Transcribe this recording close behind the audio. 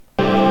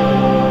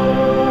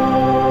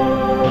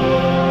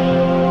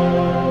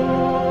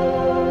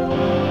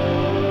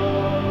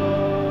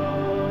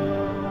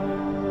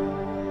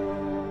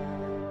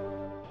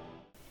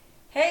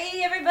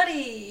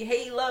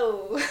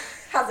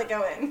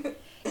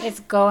It's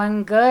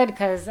going good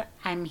because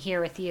I'm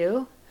here with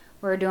you.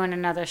 We're doing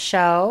another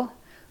show.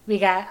 We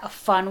got a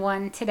fun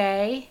one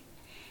today.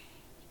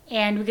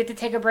 And we get to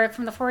take a break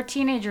from the 4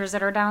 teenagers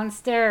that are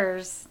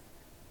downstairs.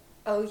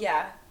 Oh,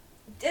 yeah.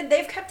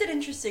 They've kept it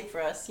interesting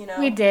for us, you know?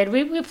 We did.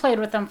 We played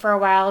with them for a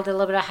while, did a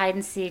little bit of hide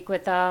and seek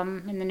with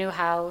them in the new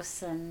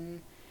house.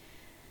 And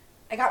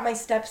I got my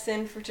steps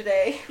in for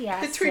today.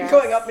 Yes, Between yes.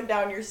 going up and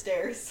down your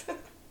stairs.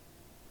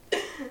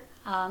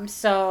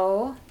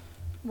 So,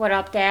 what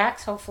up,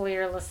 Dax? Hopefully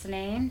you're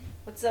listening.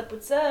 What's up,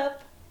 what's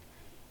up?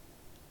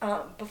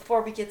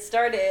 Before we get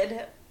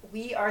started,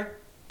 we are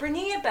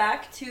bringing it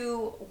back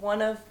to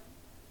one of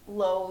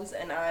Lowe's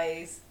and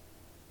I's,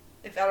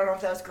 I don't know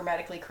if that was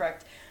grammatically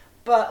correct,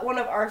 but one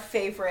of our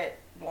favorite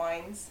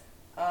wines,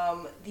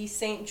 the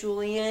St.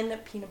 Julian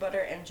Peanut Butter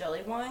and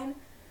Jelly Wine.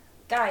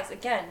 Guys,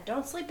 again,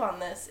 don't sleep on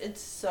this.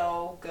 It's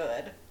so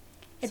good.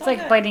 It's So like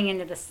good. biting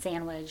into the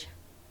sandwich.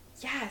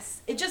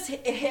 Yes, it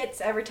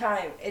hits every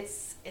time.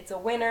 It's a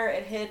winner.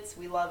 It hits.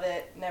 We love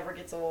it. Never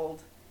gets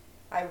old.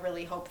 I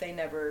really hope they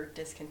never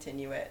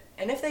discontinue it.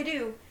 And if they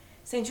do,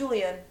 St.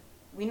 Julian,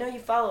 we know you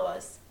follow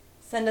us.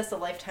 Send us a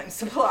lifetime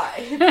supply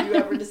if you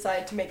ever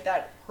decide to make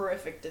that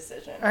horrific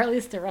decision. Or at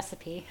least a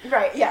recipe.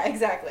 Right, yeah,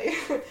 exactly.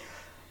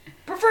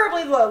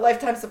 Preferably the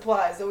lifetime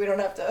supply so we don't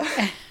have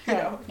to,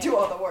 do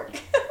all the work.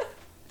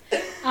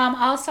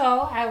 Also,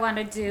 I want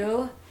to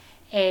do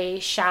a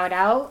shout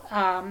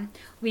out.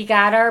 We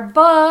got our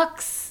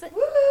books.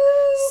 Woo!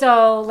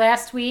 So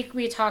last week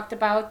we talked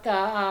about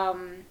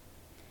the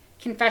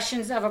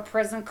Confessions of a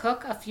Prison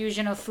Cook, A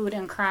Fusion of Food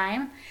and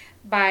Crime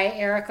by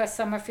Erica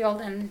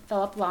Summerfield and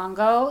Philip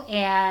Longo.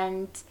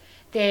 And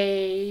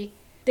they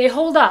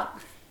hold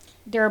up.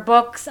 They're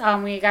books.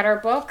 We got our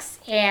books,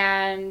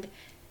 and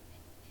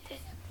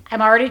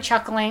I'm already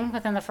chuckling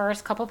within the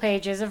first couple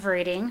pages of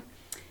reading.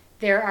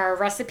 There are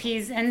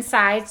recipes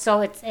inside,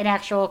 so it's an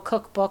actual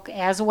cookbook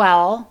as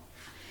well.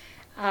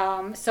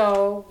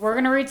 So we're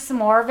going to read some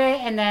more of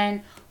it, and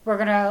then we're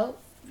going to,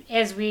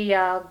 as we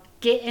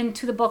get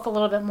into the book a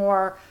little bit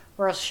more,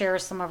 we'll share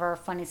some of our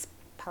funniest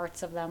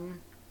parts of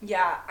them.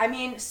 Yeah, I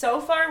mean,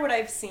 so far what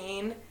I've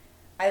seen,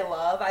 I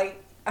love.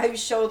 I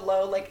showed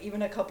Lo,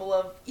 even a couple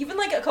of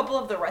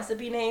the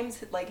recipe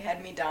names,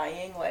 had me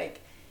dying.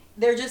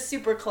 They're just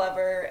super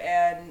clever,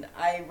 and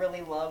I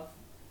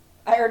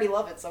already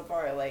love it so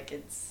far.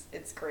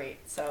 It's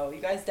great. So you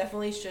guys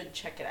definitely should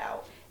check it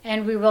out.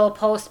 And we will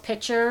post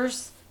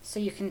pictures so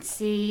you can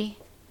see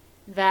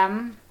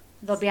them.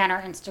 They'll be on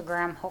our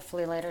Instagram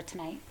hopefully later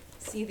tonight.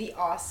 See the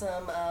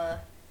awesome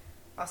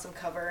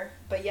cover.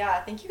 But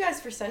yeah, thank you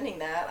guys for sending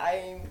that.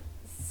 I'm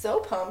so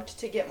pumped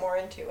to get more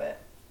into it.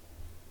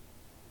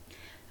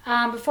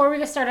 Before we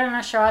get started on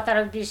our show, I thought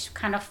it would be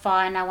kind of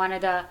fun. I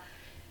wanted to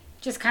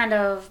just kind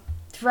of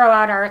throw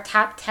out our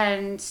top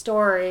 10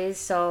 stories.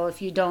 So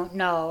if you don't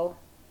know,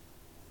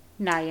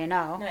 now you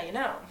know. Now you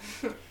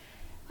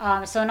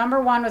know. So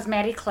number 1 was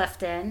Maddie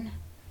Clifton.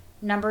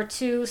 Number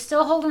 2,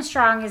 still holding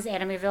strong, is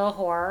Amityville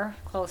Horror,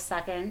 close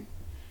second.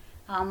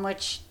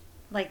 Which,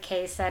 like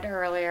Kay said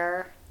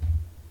earlier,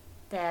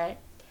 that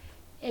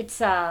it's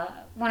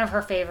one of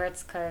her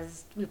favorites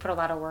because we put a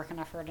lot of work and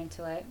effort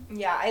into it.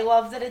 Yeah, I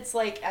love that it's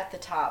at the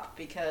top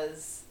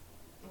because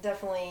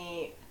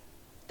definitely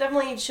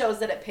shows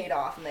that it paid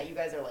off and that you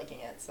guys are liking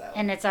it. So.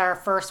 And it's our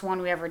first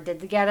one we ever did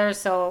together,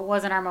 so it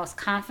wasn't our most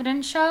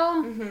confident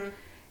show. Mm-hmm.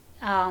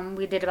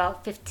 We did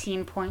about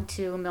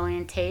 15.2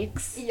 million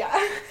takes. Yeah.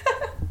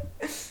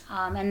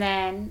 And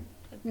then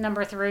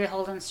number 3,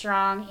 holding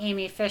strong,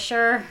 Amy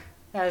Fisher.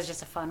 That was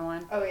just a fun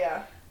one. Oh,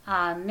 yeah.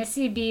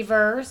 Missy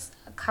Beavers,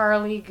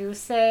 Carly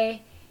Gousset,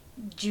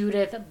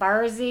 Judith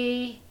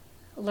Barzy,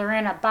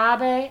 Lorena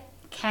Bobbitt,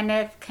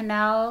 Kenneth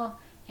Cannell,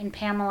 and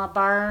Pamela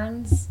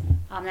Barnes.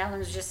 That one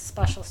was just a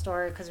special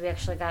story because we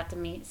actually got to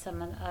meet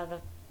some of the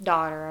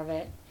daughter of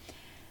it.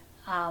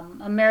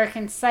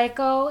 American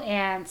Psycho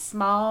and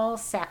Small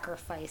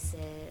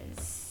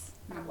Sacrifices.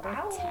 Number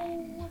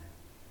 10.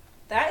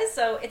 That is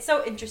it's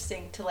so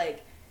interesting to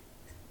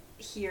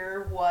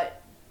hear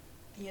what,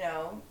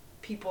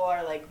 people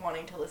are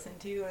wanting to listen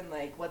to and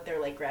what they're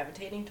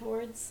gravitating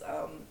towards.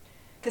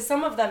 Because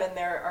some of them in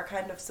there are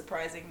kind of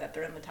surprising that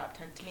they're in the top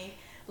 10 to me.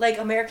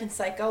 American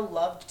Psycho,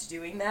 loved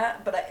doing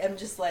that, but I am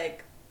just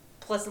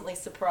pleasantly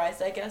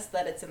surprised, I guess,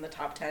 that it's in the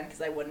top 10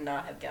 because I would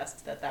not have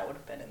guessed that would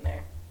have been in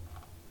there.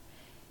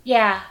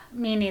 Yeah,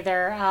 me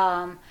neither.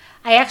 I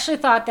actually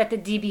thought that the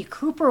D.B.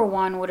 Cooper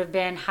one would have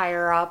been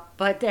higher up,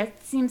 but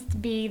that seems to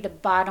be the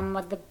bottom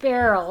of the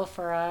barrel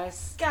for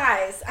us.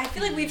 Guys, I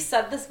feel like we've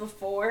said this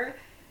before.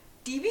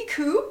 D.B.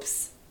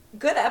 Coops,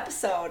 good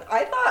episode.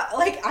 I thought,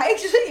 I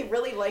actually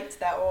really liked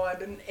that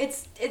one. And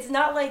it's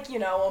not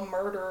a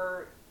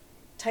murder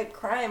type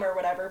crime or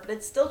whatever, but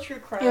it's still true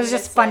crime. It was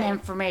just fun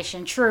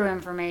information, true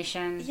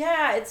information.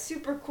 Yeah, it's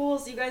super cool,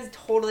 so you guys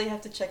totally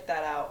have to check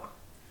that out.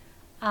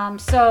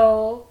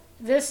 So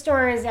this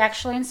story is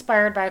actually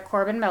inspired by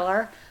Corbin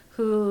Miller,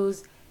 who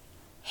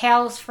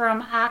hails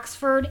from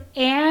Oxford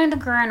and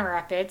Grand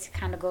Rapids.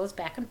 Kind of goes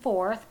back and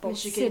forth, both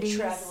Michigan cities.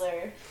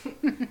 traveler.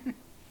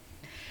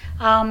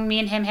 Me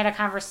and him had a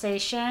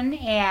conversation,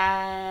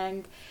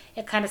 and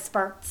it kind of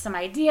sparked some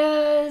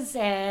ideas,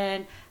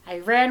 and I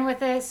ran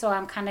with it, so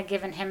I'm kind of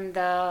giving him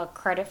the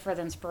credit for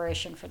the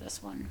inspiration for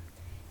this one.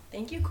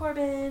 Thank you,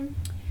 Corbin.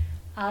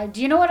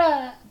 Do you know what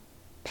a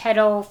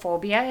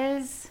pedophobia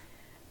is?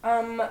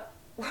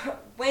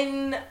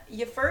 When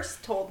you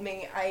first told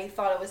me, I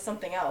thought it was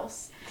something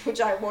else,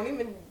 which I won't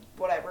even,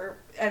 whatever,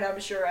 and I'm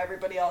sure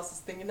everybody else is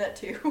thinking that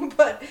too,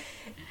 but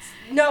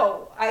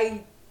no,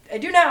 I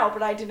do now,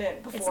 but I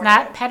didn't before. It's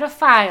not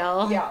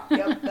pedophile. Yeah,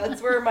 yep,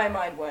 that's where my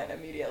mind went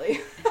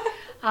immediately.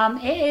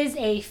 It is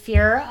a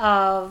fear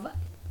of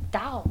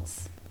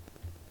dolls.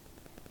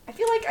 I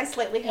feel like I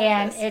slightly have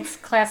And this. it's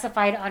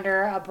classified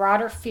under a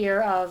broader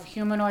fear of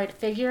humanoid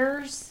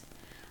figures,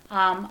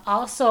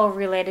 also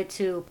related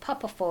to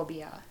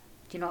pupophobia.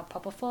 Do you know what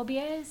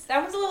pupophobia is?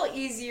 That one's a little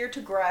easier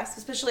to grasp,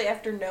 especially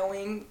after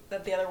knowing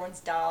that the other one's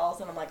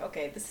dolls, and I'm like,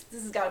 okay, this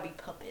has got to be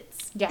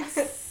puppets.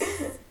 Yes.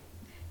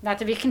 Not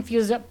to be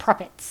confused with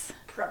puppets.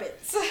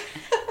 Puppets.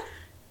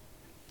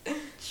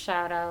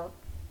 Shout out,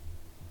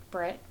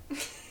 Britt.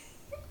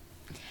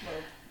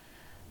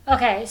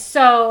 Okay,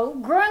 so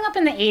growing up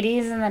in the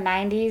 80s and the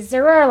 90s,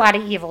 there were a lot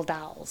of evil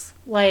dolls.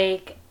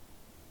 Like,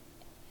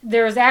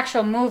 there was an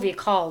actual movie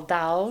called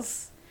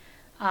Dolls,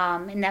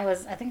 and that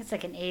was, I think it's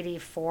like an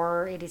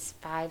 84,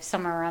 85,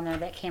 somewhere around there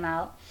that came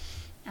out.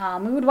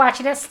 We would watch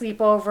it at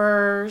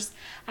sleepovers.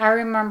 I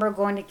remember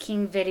going to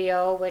King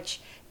Video,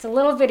 which it's a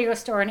little video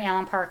store in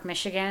Allen Park,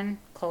 Michigan,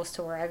 close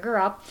to where I grew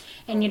up.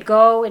 And you'd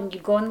go in the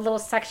little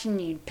section,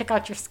 and you'd pick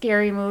out your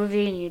scary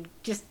movie, and you'd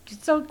just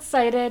so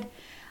excited.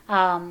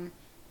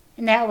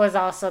 And that was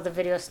also the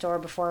video store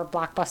before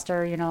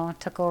Blockbuster,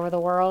 took over the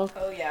world.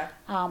 Oh, yeah.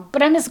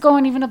 But I miss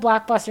going even to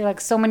Blockbuster, like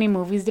so many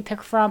movies to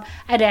pick from.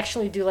 I'd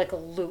actually do like a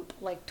loop,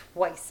 like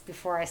twice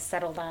before I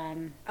settled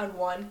on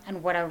one.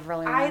 on what I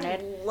really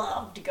wanted. I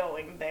loved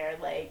going there.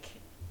 Like,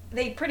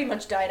 they pretty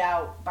much died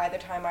out by the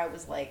time I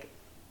was like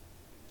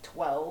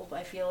 12,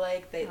 I feel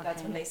like.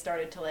 That's when they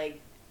started to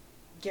like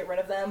get rid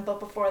of them.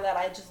 But before that,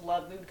 I just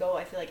loved, we would go,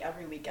 I feel like,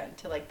 every weekend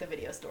to like the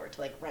video store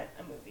to like rent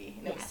a movie.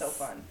 And it was so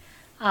fun.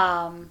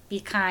 Be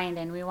Kind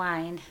and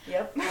Rewind.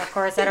 Yep. Of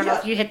course, I don't know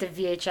if you hit the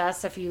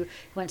VHS, if you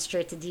went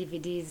straight to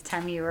DVDs the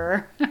time you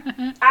were.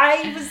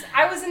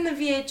 I was in the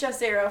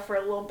VHS era for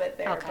a little bit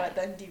there, but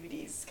then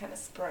DVDs kind of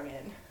sprung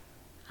in.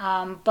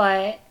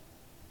 But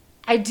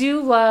I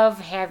do love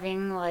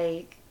having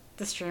like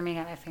the streaming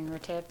at my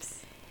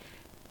fingertips.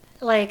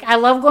 Like, I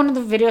love going to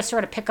the video store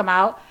to pick them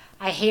out.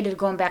 I hated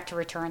going back to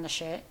return the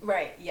shit.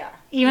 Right, yeah.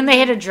 Even they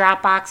had a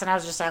Dropbox, and I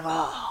was just like,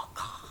 oh,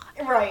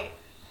 God. Right.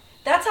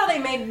 That's how they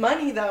made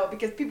money, though,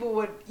 because people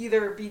would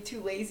either be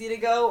too lazy to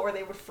go or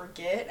they would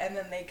forget, and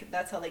then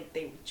that's how they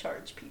would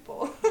charge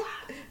people.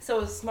 So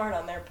it was smart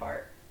on their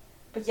part.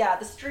 But yeah,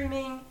 the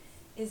streaming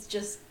is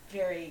just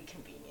very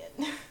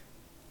convenient.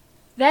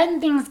 Then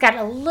things got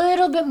a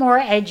little bit more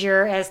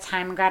edgier as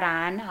time got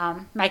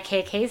on. My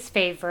KK's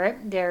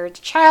favorite, their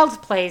Child's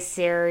Play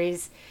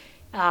series,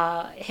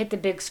 hit the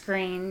big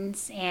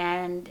screens,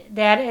 and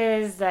that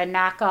is the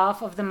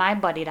knockoff of the My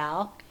Buddy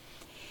doll.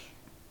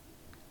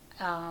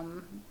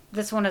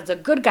 This one is a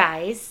good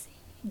guy's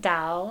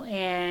doll,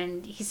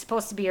 and he's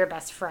supposed to be your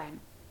best friend.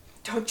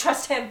 Don't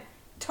trust him.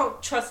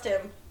 Don't trust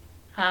him.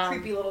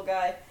 Creepy little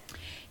guy.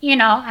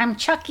 I'm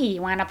Chucky.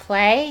 Want to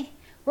play?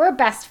 We're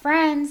best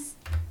friends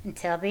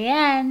until the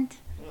end.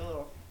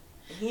 Ugh.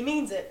 He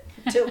means it.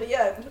 Till the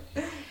end.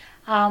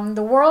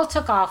 The world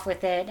took off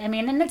with it. I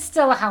mean, and it's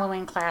still a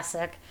Halloween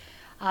classic.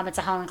 It's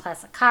a Halloween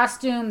classic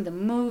costume, the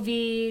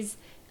movies.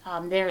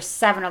 There's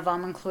 7 of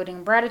them,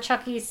 including Bride of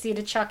Chucky, Seed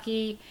of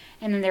Chucky,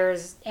 and then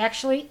there's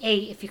actually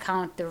 8 if you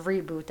count the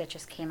reboot that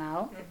just came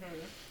out.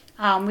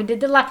 Mm-hmm. We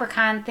did the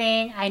leprechaun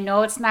thing. I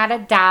know it's not a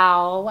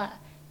doll,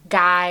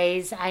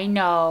 guys, I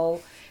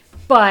know,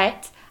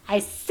 but I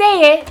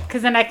say it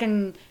because then I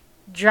can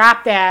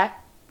drop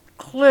that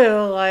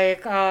clue,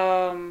 like,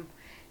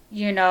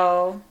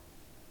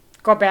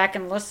 go back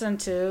and listen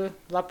to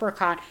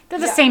Leprechaun. They're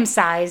the same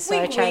size, so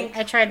wink,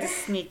 I tried to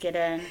sneak it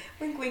in.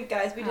 Wink, wink,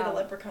 guys. We did a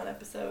Leprechaun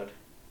episode.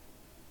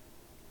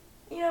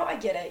 I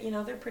get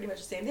it. They're pretty much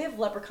the same. They have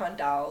Leprechaun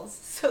dolls,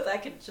 so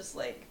that could just,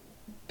 like,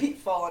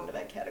 fall into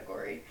that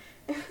category.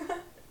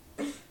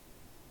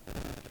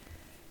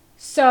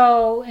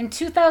 So, in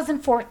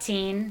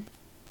 2014,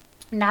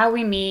 now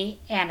we meet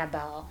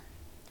Annabelle.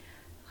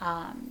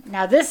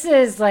 Now, this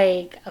is,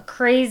 like, a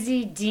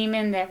crazy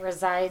demon that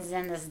resides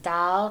in this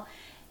doll,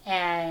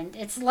 and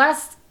it's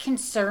less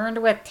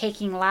concerned with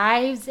taking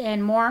lives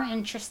and more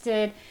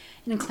interested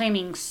in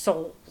claiming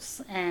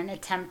souls and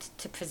attempt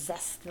to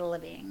possess the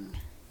living.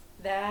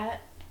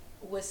 That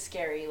was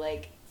scary.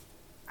 Like,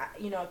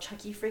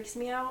 Chucky freaks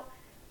me out,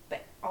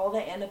 but all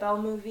the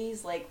Annabelle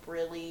movies, like,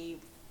 really,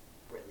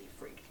 really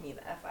freaked me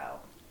the F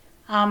out.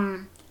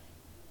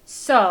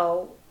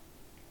 So,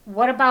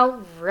 what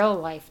about real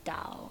life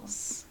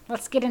dolls?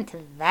 Let's get into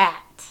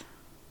that.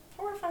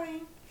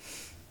 Horrifying.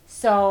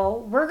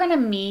 So, we're going to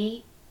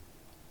meet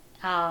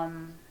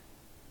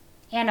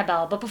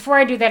Annabelle. But before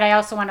I do that, I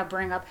also want to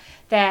bring up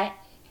that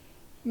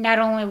not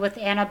only with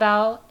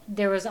Annabelle,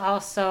 there was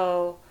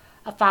also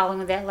a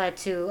following that led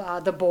to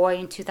The Boy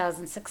in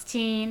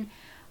 2016.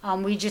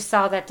 We just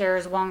saw that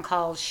there's one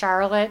called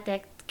Charlotte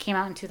that came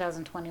out in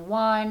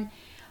 2021.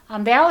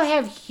 They all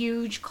have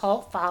huge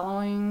cult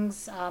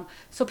followings.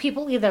 So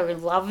people either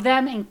love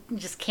them and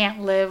just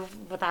can't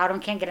live without them,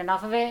 can't get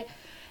enough of it.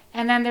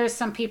 And then there's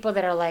some people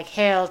that are like,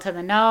 hail to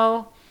the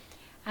no.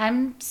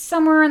 I'm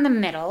somewhere in the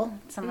middle.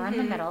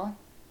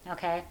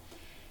 Okay.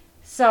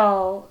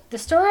 So the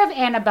story of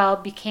Annabelle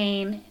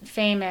became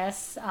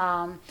famous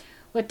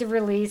with the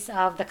release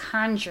of the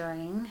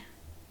Conjuring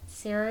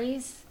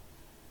series.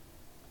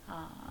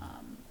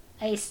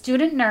 A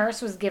student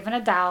nurse was given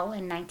a doll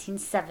in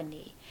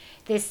 1970.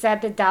 They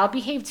said the doll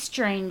behaved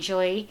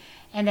strangely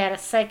and that a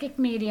psychic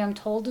medium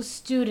told the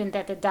student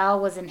that the doll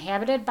was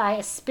inhabited by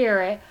a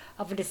spirit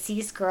of a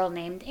deceased girl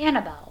named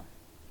Annabelle.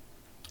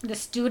 The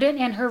student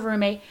and her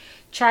roommate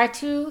tried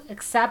to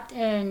accept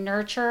and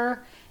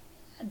nurture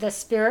the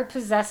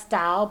spirit-possessed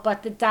doll,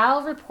 but the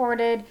doll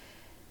reported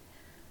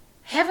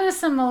having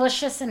some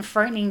malicious and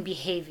frightening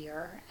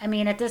behavior. I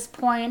mean, at this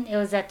point, it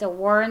was that the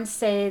Warrens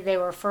say they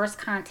were first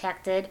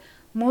contacted,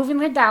 moving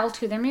the doll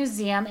to their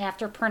museum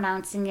after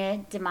pronouncing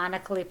it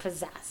demonically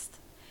possessed.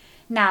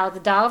 Now, the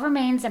doll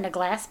remains in a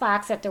glass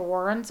box at the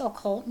Warrens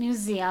Occult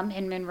Museum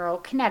in Monroe,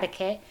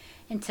 Connecticut,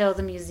 until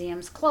the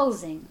museum's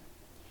closing.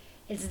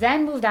 It's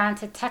then moved on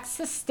to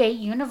Texas State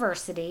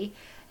University.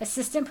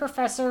 Assistant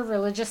Professor of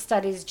Religious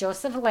Studies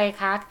Joseph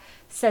Laycock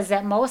says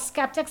that most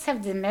skeptics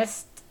have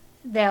dismissed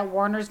that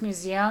Warner's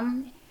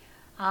Museum.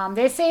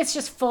 They say it's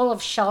just full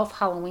of shelf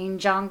Halloween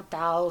junk,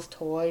 dolls,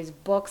 toys,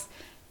 books,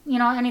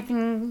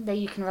 anything that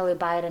you can really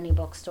buy at any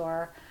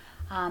bookstore.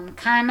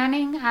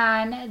 Commenting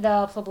on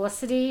the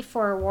publicity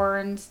for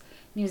Warren's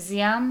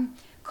Museum,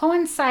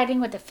 coinciding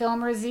with the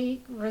film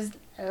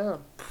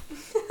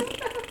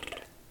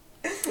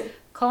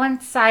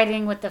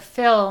coinciding with the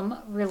film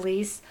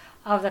release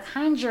of The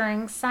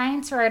Conjuring,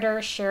 science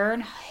writer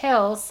Sharon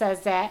Hill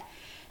says that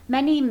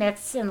many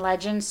myths and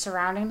legends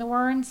surrounding the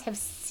Warrens have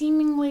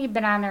seemingly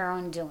been on their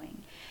own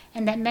doing,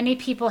 and that many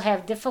people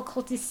have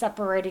difficulty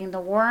separating the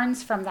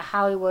Warrens from the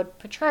Hollywood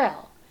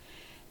portrayal.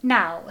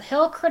 Now,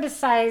 Hill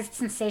criticized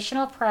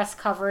sensational press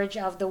coverage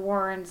of the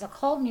Warrens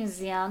Occult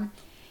Museum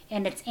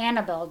and its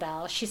Annabelle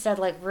doll. She said,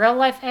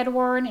 real-life Ed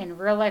Warren and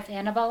real-life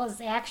Annabelle is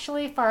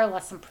actually far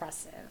less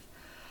impressive.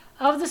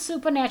 Of the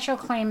supernatural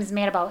claims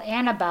made about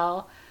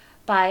Annabelle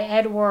by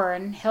Ed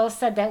Warren, Hill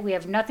said that we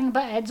have nothing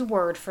but Ed's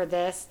word for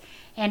this,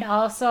 and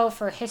also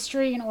for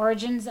history and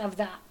origins of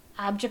the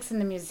objects in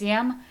the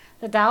museum.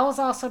 The doll was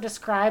also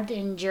described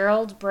in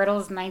Gerald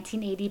Brittle's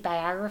 1980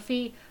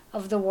 biography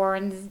of the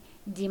Warrens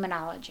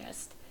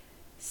demonologist.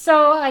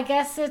 So I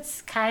guess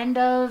it's kind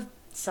of,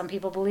 some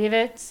people believe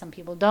it, some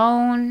people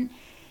don't.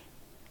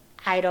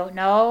 I don't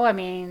know. I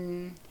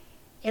mean,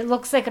 it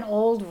looks like an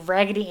old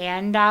Raggedy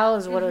Ann doll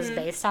is what it was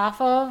based off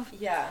of.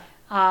 Yeah.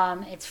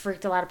 It's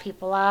freaked a lot of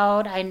people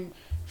out.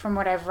 From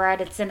what I've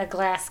read, it's in a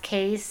glass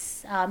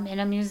case in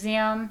a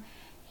museum,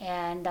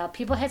 and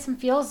people had some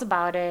feels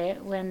about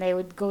it when they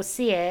would go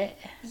see it.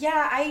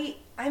 Yeah,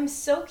 I'm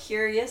so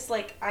curious.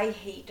 I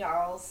hate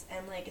dolls,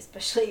 and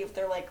especially if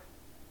they're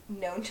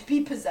known to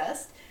be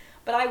possessed.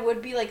 But I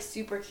would be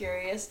super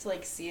curious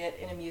to see it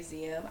in a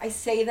museum. I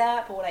say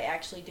that, but would I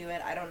actually do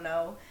it? I don't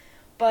know.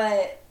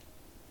 But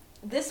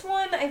this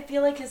one, I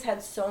feel has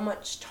had so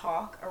much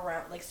talk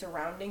around,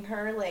 surrounding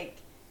her.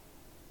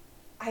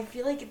 I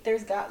feel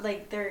there's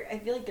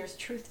I feel there's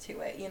truth to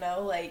it,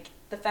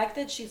 the fact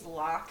that she's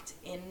locked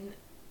in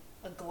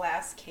a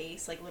glass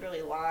case,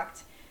 literally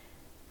locked,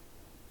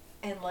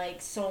 and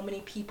so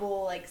many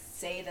people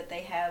say that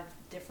they have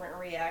different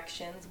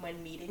reactions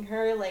when meeting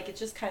her. It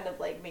just kind of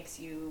makes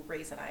you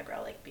raise an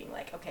eyebrow, being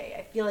okay,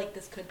 I feel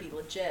this could be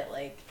legit,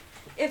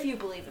 if you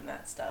believe in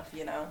that stuff,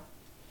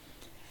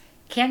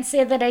 Can't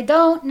say that I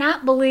don't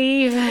not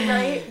believe.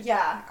 Right?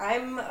 Yeah,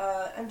 I'm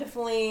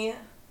definitely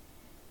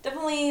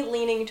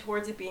leaning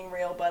towards it being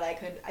real, but I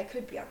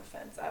could be on the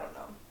fence. I don't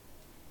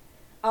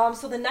know.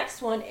 So the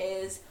next one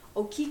is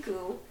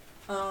Okiku.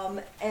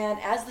 And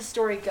as the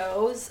story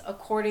goes,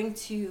 according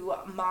to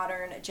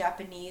modern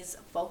Japanese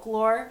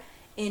folklore,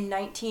 in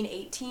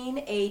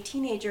 1918, a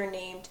teenager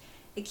named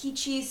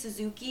Ikichi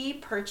Suzuki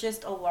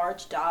purchased a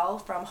large doll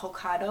from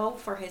Hokkaido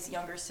for his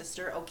younger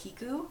sister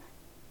Okiku.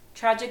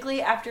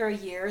 Tragically, after a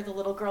year, the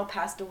little girl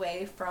passed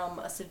away from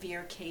a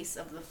severe case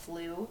of the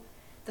flu.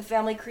 The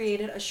family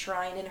created a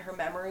shrine in her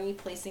memory,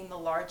 placing the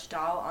large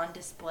doll on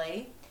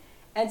display.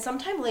 And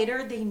sometime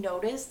later, they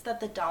noticed that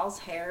the doll's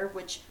hair,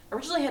 which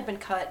originally had been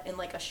cut in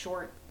a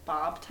short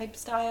bob type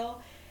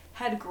style,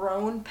 had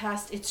grown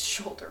past its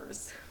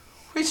shoulders,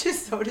 which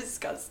is so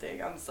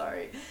disgusting. I'm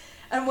sorry.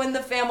 And when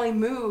the family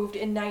moved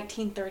in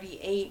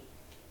 1938,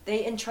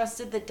 they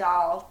entrusted the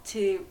doll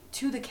to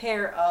the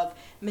care of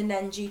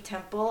Minenji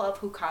Temple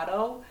of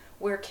Hokkaido,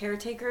 where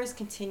caretakers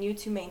continue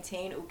to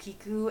maintain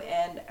Okiku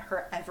and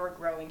her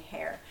ever-growing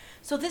hair.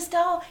 So this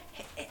doll,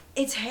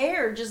 its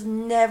hair just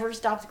never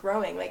stops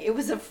growing. It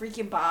was a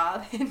freaking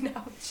bob, and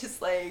now it's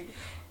just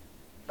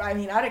I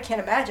mean, I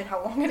can't imagine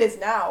how long it is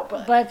now,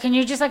 but. But can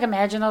you just like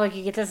imagine though, like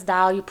you get this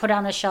doll, you put it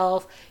on the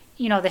shelf,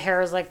 you know, the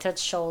hair is like to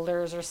its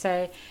shoulders or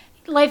say.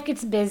 Life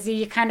gets busy,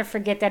 you kind of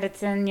forget that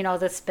it's in, you know,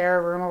 the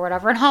spare room or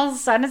whatever, and all of a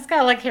sudden it's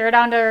got like hair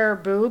down to her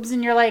boobs,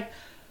 and you're like,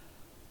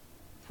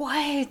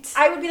 what?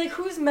 I would be like,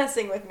 who's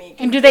messing with me?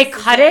 And do they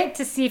cut it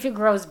to see if it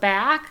grows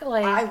back?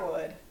 Like I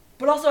would.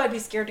 But also I'd be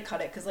scared to cut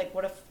it, because, like,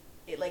 what if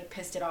it, like,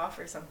 pissed it off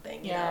or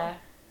something, you know?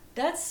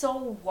 That's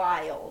so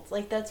wild.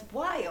 Like, that's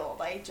wild.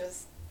 I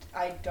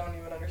don't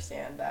even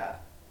understand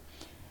that.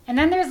 And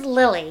then there's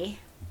Lily.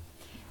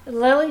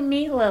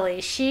 Meet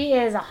Lily. She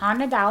is a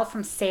haunted doll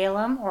from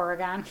Salem,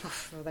 Oregon.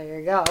 There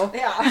you go.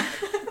 Yeah.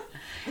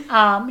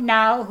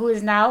 Now, who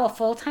is now a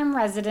full-time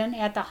resident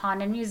at the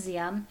Haunted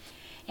Museum.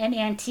 An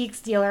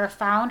antiques dealer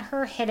found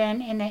her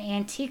hidden in an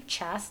antique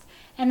chest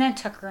and then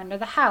took her into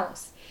the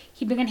house.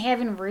 He began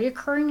having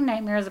recurring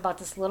nightmares about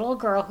this little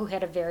girl who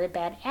had a very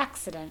bad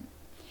accident.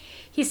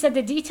 He said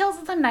the details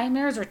of the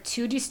nightmares were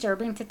too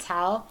disturbing to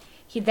tell.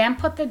 He then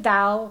put the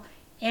doll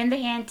in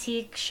the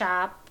antique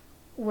shop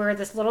where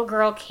this little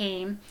girl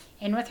came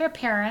in with her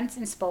parents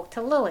and spoke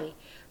to Lily.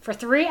 For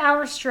 3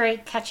 hours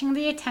straight, catching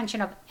the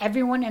attention of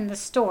everyone in the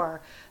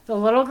store, the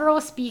little girl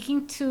was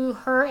speaking to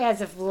her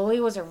as if Lily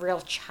was a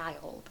real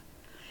child.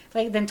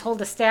 Then told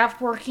the staff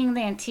working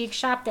the antique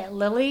shop that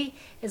Lily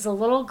is a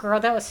little girl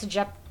that was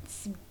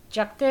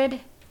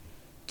subjected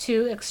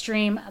to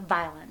extreme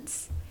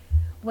violence.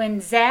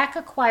 When Zach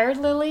acquired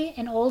Lily,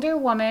 an older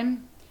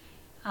woman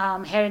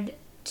had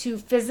to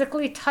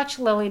physically touch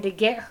Lily to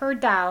get her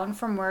down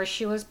from where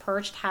she was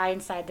perched high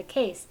inside the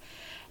case.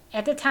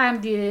 At the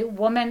time, the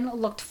woman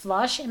looked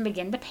flush and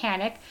began to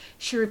panic.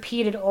 She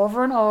repeated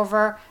over and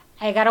over,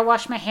 I gotta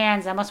wash my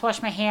hands, I must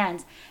wash my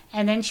hands.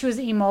 And then she was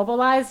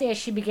immobilized as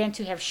she began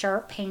to have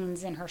sharp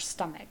pains in her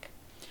stomach.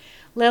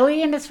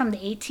 Lillian is from the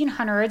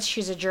 1800s.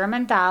 She's a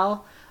German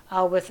doll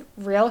with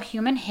real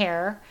human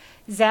hair.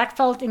 Zach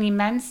felt an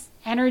immense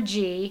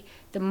energy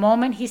the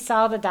moment he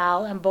saw the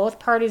doll, and both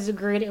parties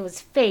agreed it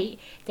was fate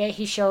that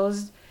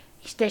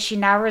she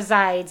now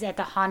resides at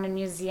the Haunted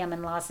Museum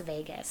in Las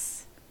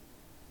Vegas.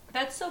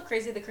 That's so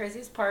crazy. The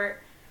craziest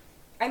part,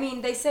 I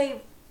mean, they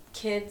say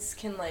kids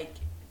can, like,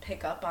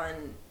 pick up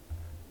on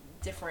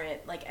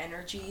different, like,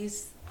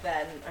 energies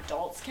than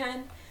adults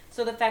can.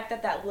 So the fact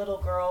that that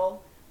little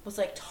girl was,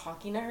 like,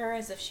 talking to her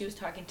as if she was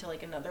talking to,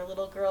 like, another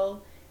little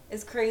girl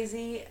is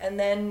crazy. And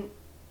then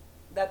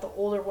that the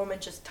older woman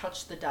just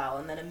touched the doll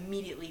and then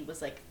immediately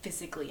was, like,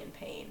 physically in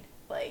pain.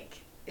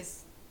 Like,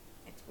 it's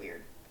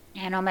weird.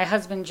 I know my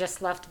husband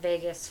just left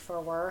Vegas for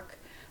work.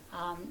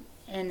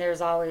 And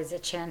there's always a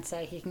chance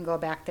that he can go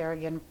back there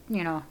again,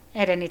 you know,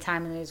 at any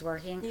time when he's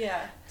working.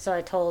 Yeah. So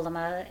I told him,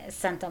 I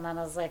sent him, and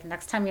I was like,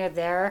 next time you're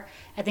there,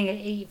 I think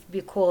it'd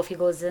be cool if he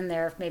goes in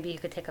there, if maybe he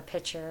could take a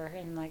picture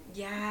and, like,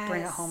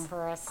 bring it home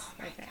for us. Oh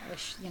my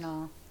gosh. You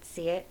know,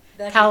 see it.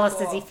 That'd Tell be us,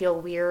 cool. does he feel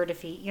weird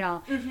if he, you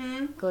know,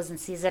 goes and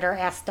sees it, or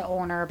ask the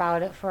owner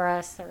about it for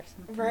us or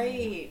something.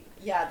 Right.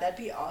 Yeah, that'd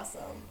be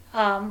awesome.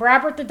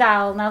 Robert the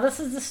Doll. Now, this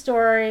is the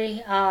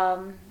story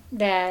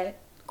that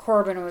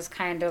Corbin was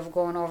kind of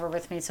going over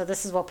with me, so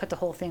this is what put the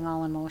whole thing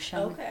all in motion.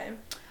 Okay.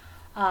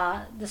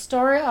 The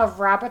story of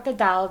Robert the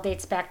Doll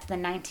dates back to the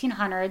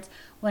 1900s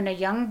when a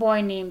young boy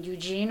named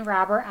Eugene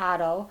Robert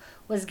Otto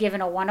was given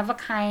a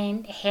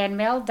one-of-a-kind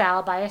hand-mailed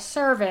doll by a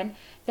servant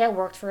that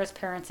worked for his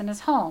parents in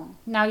his home.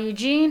 Now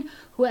Eugene,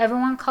 who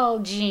everyone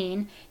called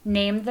Gene,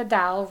 named the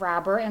doll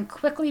Robert and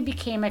quickly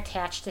became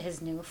attached to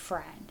his new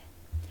friend.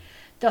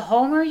 The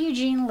home where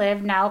Eugene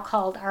lived, now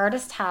called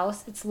Artist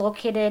House, it's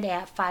located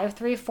at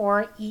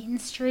 534 Eaton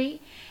Street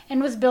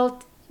and was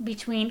built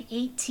between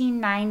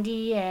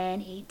 1890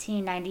 and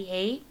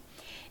 1898.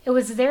 It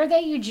was there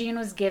that Eugene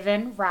was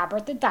given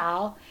Robert the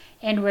Doll,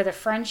 and with a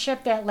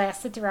friendship that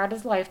lasted throughout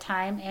his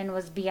lifetime and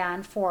was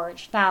beyond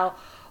forged. Now,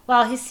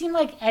 while he seemed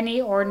like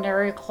any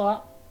ordinary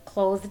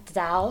clothed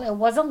doll, it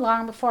wasn't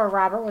long before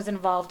Robert was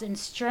involved in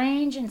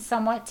strange and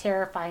somewhat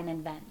terrifying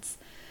events.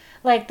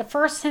 Like, the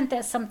first hint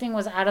that something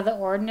was out of the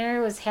ordinary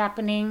was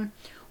happening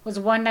was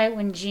one night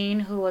when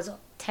Gene, who was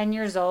 10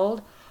 years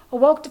old,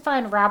 awoke to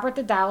find Robert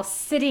the Doll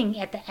sitting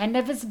at the end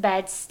of his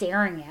bed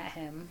staring at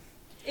him.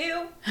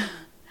 Ew.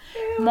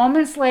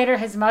 Moments later,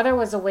 his mother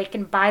was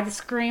awakened by the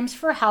screams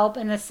for help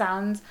and the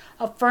sounds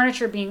of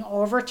furniture being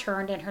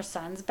overturned in her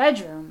son's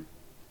bedroom.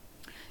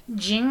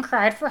 Gene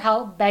cried for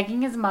help,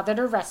 begging his mother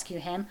to rescue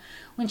him.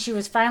 When she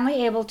was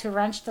finally able to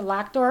wrench the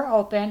locked door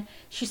open,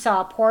 she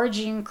saw poor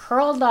Gene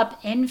curled up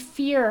in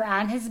fear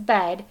on his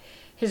bed.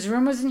 His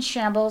room was in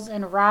shambles,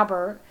 and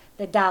Robert,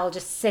 the doll,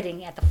 just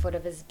sitting at the foot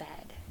of his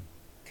bed.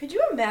 Could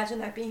you imagine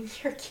that being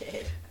your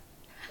kid?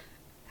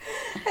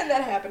 And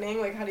that happening?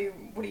 Like,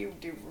 what do you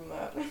do from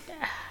that?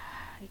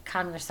 You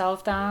calm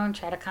yourself down,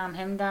 try to calm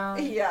him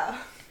down. Yeah.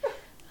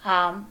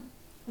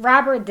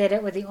 Robert did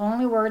it with the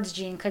only words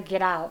Gene could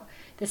get out.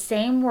 The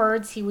same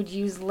words he would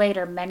use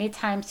later many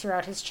times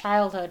throughout his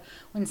childhood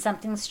when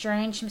something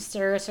strange,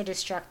 mysterious, or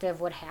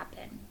destructive would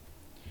happen.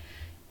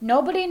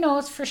 Nobody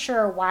knows for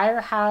sure why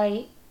or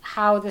how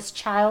how this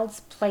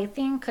child's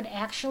plaything could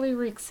actually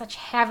wreak such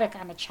havoc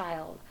on a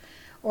child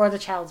or the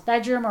child's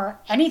bedroom or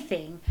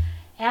anything.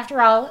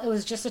 After all, it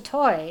was just a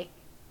toy,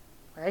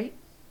 right?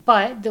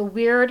 But the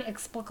weird,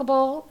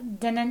 explicable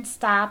didn't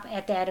stop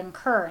at that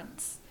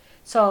occurrence.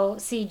 So,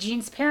 see,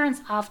 Jean's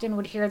parents often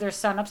would hear their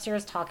son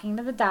upstairs talking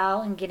to the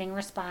doll and getting a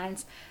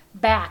response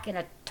back in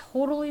a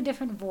totally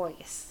different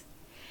voice.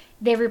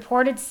 They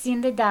reported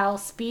seeing the doll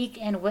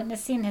speak and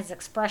witnessing his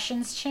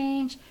expressions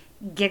change,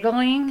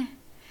 giggling,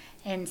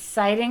 and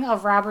sighting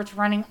of Robert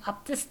running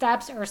up the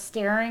steps or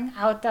staring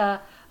out the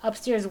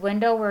upstairs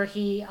window, where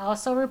he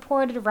also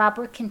reported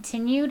Robert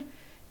continued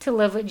to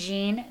live with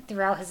Jean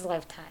throughout his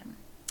lifetime.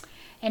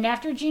 And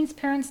after Jean's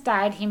parents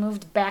died, he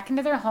moved back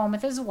into their home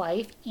with his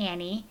wife,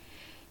 Annie.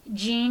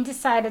 Jean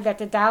decided that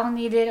the doll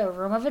needed a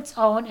room of its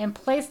own and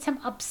placed him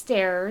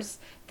upstairs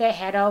that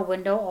had a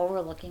window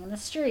overlooking the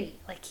street.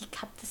 Like, he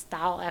kept this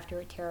doll after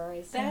it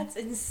terrorized him. That's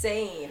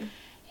insane.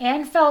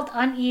 Anne felt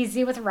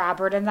uneasy with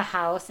Robert in the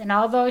house, and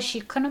although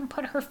she couldn't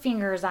put her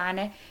fingers on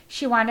it,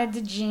 she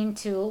wanted Jean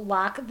to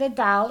lock the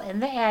doll in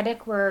the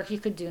attic where he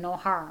could do no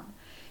harm.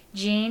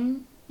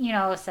 Jean,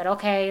 said,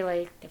 okay,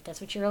 like, if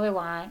that's what you really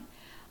want.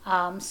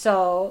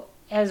 So,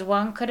 as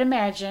one could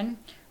imagine,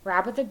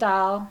 Robert the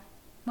doll,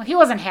 well, he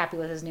wasn't happy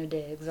with his new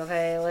digs,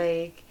 okay?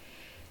 Like,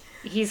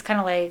 he's kind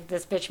of like,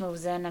 this bitch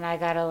moves in and I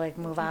gotta, like,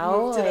 move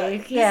out.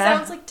 Like, yeah. It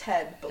sounds like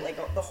Ted, but, like,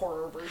 the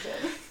horror version.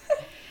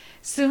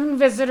 Soon,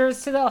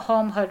 visitors to the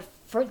home heard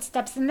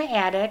footsteps in the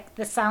attic,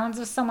 the sounds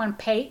of someone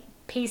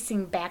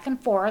pacing back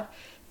and forth,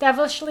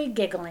 devilishly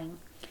giggling.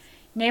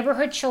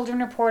 Neighborhood children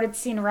reported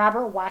seeing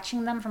Robert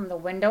watching them from the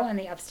window in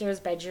the upstairs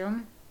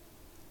bedroom,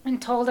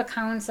 and told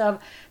accounts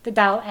of the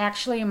doll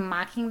actually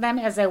mocking them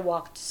as they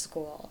walked to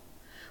school.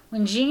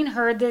 When Jean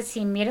heard this,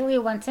 he immediately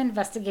went to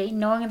investigate,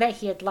 knowing that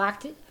he had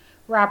locked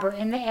Robert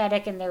in the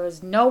attic and there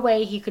was no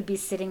way he could be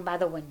sitting by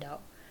the window.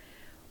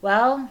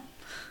 Well,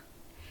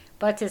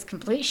 but to his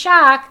complete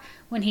shock,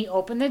 when he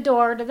opened the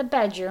door to the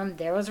bedroom,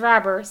 there was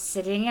Robert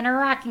sitting in a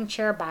rocking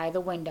chair by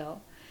the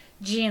window.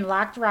 Jean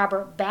locked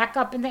Robert back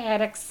up in the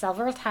attic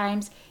several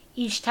times,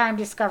 each time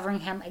discovering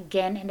him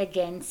again and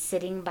again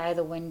sitting by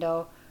the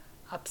window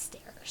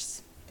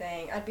upstairs.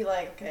 Dang, I'd be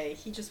like, okay,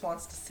 he just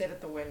wants to sit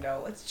at the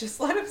window. Let's just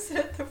let him sit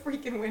at the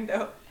freaking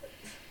window.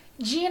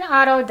 Jean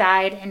Otto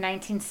died in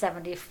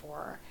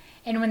 1974,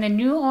 and when the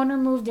new owner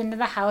moved into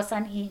the house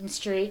on Eaton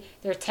Street,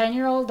 their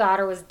 10-year-old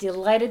daughter was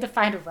delighted to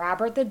find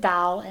Robert the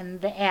doll in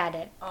the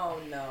attic. Oh,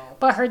 no.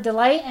 But her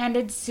delight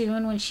ended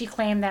soon when she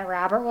claimed that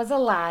Robert was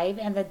alive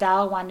and the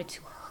doll wanted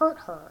to hurt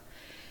her.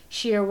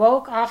 She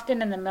awoke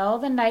often in the middle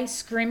of the night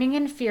screaming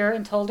in fear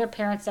and told her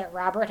parents that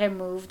Robert had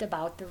moved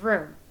about the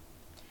room.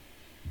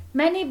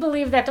 Many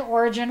believe that the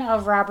origin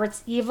of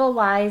Robert's evil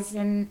lies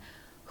in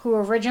who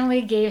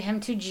originally gave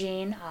him to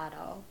Jean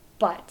Otto.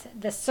 But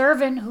the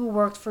servant who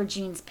worked for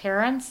Jean's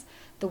parents,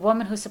 the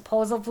woman who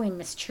supposedly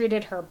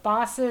mistreated her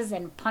bosses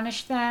and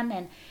punished them,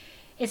 and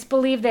it's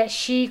believed that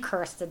she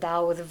cursed the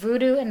doll with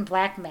voodoo and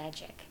black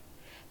magic.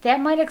 That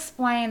might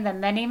explain the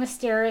many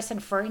mysterious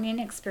and frightening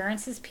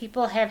experiences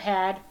people have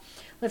had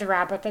with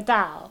Robert the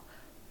doll.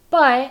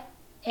 But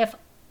if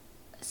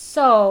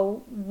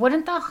so,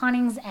 wouldn't the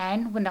hauntings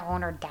end when the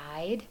owner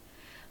died?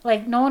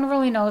 Like, no one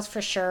really knows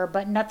for sure,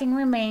 but nothing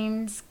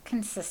remains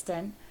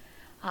consistent.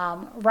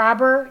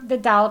 Robert the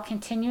doll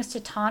continues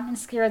to taunt and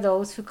scare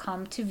those who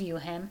come to view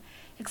him,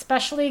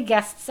 especially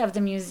guests of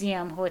the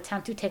museum who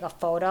attempt to take a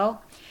photo.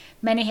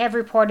 Many have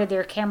reported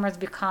their cameras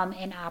become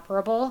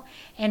inoperable,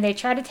 and they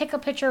try to take a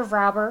picture of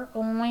Robert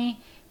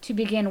only to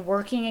begin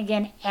working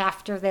again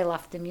after they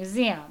left the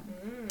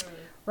museum.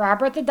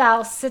 Robert the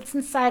doll sits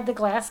inside the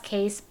glass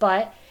case,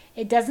 but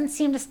it doesn't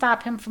seem to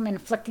stop him from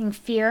inflicting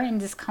fear and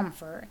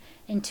discomfort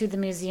into the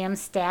museum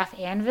staff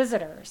and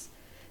visitors.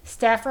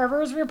 Staff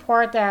members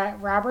report that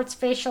Robert's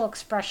facial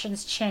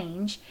expressions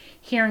change,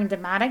 hearing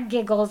demonic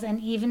giggles, and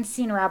even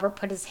seeing Robert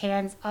put his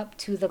hands up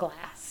to the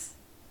glass.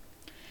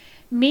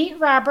 Meet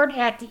Robert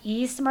at the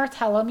East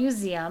Martello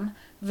Museum.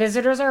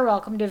 Visitors are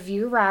welcome to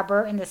view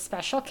Robert in the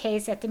special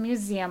case at the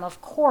museum,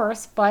 of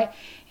course, but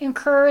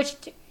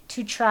encouraged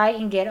to try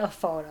and get a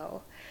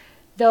photo.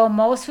 Though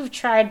most who've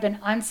tried been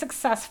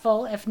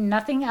unsuccessful, if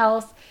nothing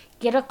else,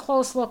 get a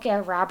close look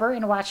at Robert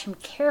and watch him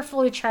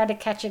carefully try to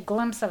catch a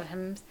glimpse of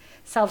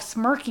himself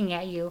smirking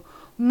at you,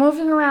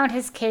 moving around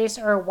his case,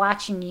 or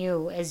watching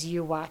you as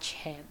you watch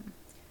him.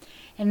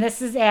 And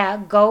this is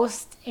at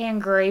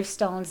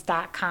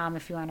ghostandgravestones.com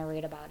if you want to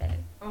read about it.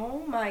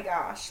 Oh my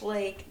gosh,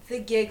 like, the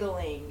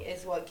giggling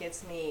is what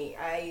gets me.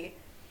 I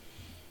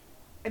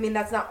mean,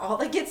 that's not all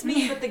that gets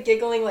me, but the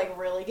giggling, like,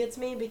 really gets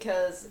me,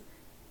 because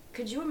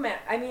could you imagine?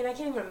 I mean, I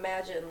can't even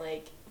imagine,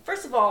 like,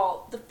 first of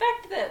all, the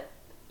fact that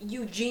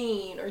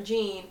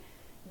Jean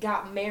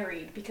got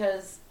married,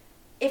 because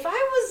if I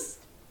was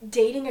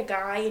dating a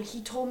guy and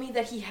he told me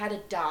that he had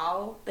a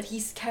doll that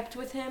he's kept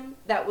with him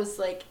that was,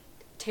 like,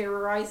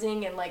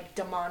 terrorizing and, like,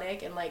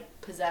 demonic and,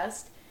 like,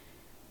 possessed,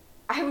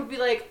 I would be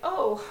like,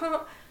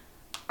 oh,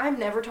 I'm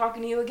never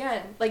talking to you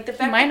again. Like, the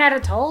fact He might not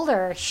have told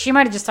her. She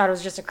might have just thought it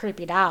was just a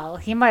creepy doll.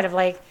 He might have,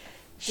 like,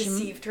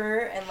 deceived her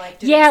and like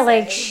didn't Yeah, say.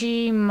 like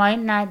she might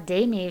not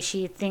date me if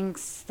she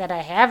thinks that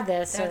I have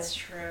this. That's or,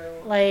 true.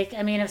 like,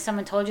 I mean, if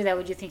someone told you that,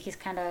 would you think he's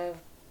kind of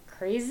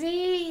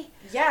crazy?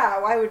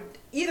 Yeah, I would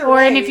either Or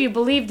way. and if you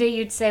believed it,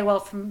 you'd say, well,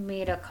 for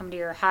me to come to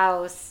your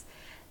house,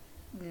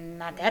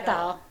 not that No.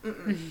 doll.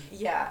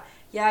 Yeah,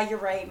 yeah, you're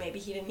right. Maybe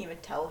he didn't even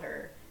tell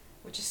her,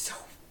 which is so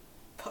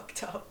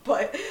fucked up.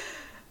 But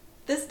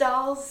this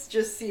doll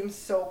just seems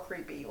so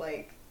creepy.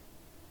 Like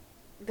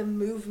the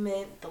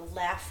movement, the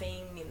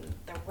laughing, and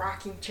the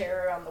rocking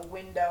chair on the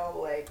window.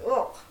 Like,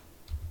 ugh,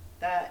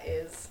 that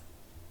is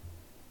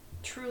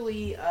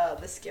truly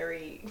the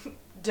scary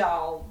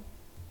doll,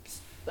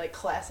 like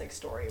classic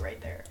story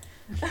right there.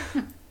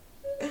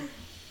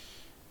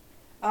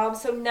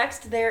 So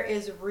next there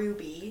is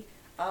Ruby.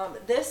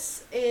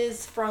 This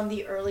is from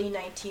the early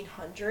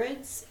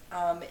 1900s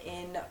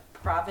in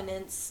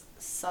Providence,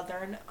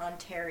 southern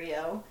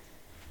Ontario.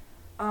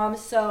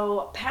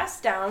 So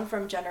passed down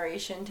from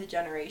generation to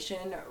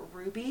generation,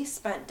 Ruby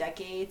spent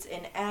decades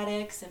in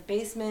attics and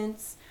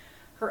basements.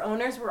 Her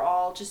owners were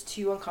all just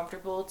too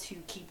uncomfortable to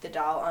keep the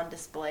doll on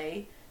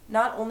display.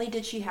 Not only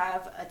did she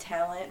have a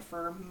talent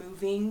for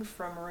moving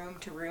from room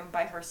to room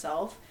by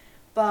herself,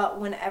 but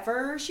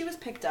whenever she was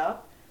picked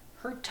up,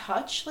 her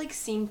touch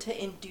seemed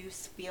to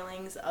induce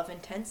feelings of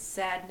intense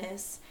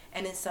sadness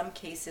and in some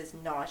cases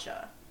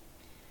nausea.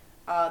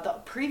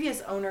 The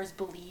previous owners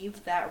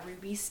believe that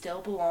Ruby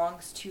still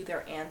belongs to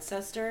their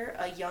ancestor,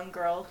 a young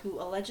girl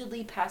who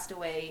allegedly passed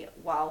away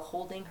while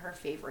holding her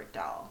favorite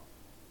doll.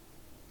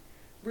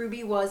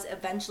 Ruby was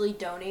eventually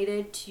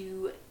donated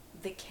to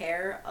the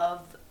care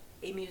of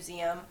a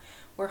museum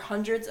where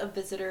hundreds of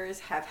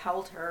visitors have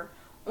held her,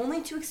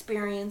 only to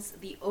experience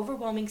the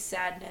overwhelming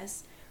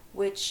sadness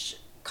which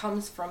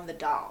comes from the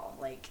doll.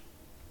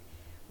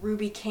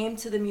 Ruby came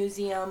to the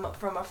museum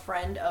from a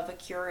friend of a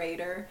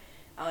curator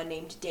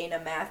named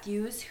Dana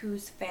Matthews,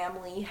 whose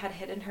family had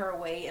hidden her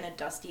away in a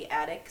dusty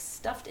attic,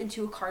 stuffed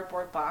into a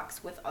cardboard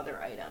box with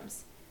other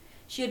items.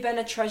 She had been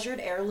a treasured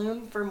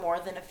heirloom for more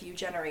than a few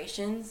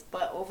generations,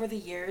 but over the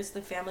years,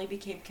 the family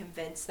became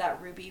convinced that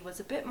Ruby was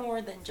a bit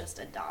more than just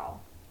a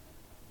doll.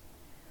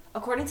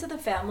 According to the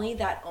family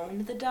that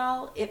owned the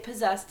doll, it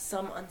possessed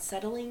some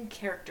unsettling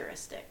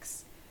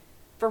characteristics.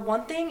 For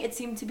one thing, it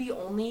seemed to be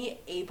only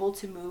able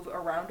to move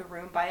around a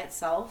room by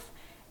itself,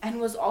 and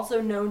was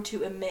also known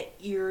to emit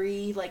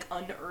eerie,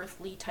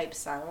 unearthly type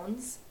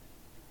sounds.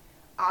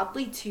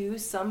 Oddly, too,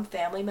 some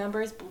family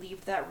members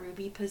believed that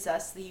Ruby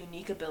possessed the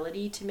unique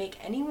ability to make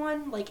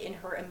anyone, in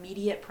her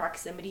immediate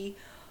proximity,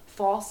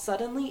 fall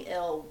suddenly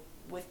ill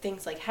with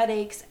things like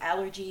headaches,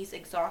 allergies,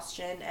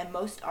 exhaustion, and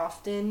most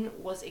often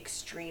was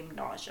extreme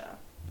nausea.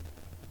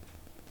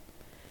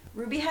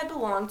 Ruby had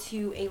belonged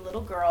to a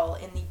little girl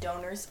in the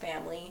donor's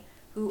family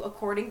who,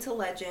 according to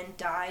legend,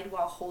 died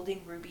while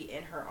holding Ruby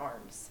in her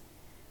arms.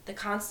 The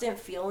constant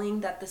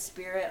feeling that the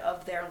spirit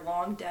of their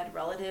long-dead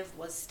relative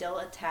was still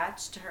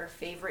attached to her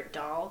favorite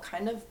doll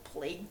kind of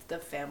plagued the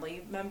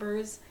family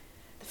members.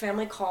 The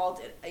family called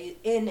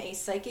in a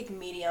psychic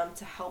medium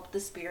to help the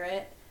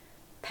spirit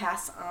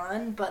pass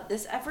on, but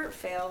this effort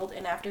failed,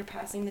 and after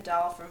passing the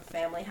doll from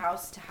family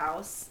house to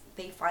house,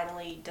 they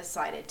finally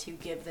decided to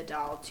give the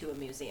doll to a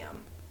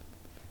museum.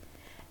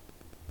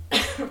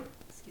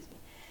 Excuse me.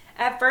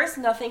 At first,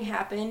 nothing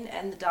happened,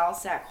 and the doll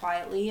sat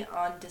quietly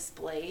on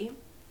display,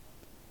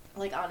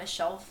 on a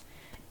shelf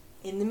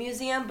in the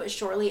museum, but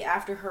shortly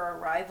after her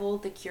arrival,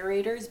 the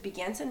curators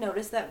began to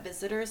notice that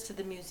visitors to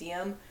the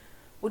museum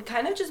would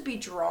kind of just be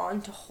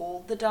drawn to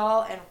hold the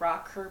doll and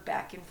rock her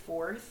back and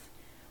forth.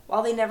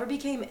 While they never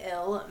became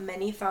ill,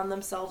 many found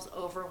themselves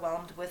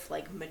overwhelmed with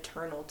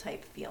maternal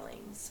type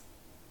feelings.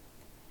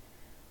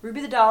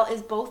 Ruby the doll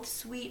is both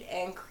sweet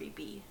and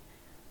creepy.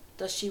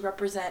 Does she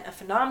represent a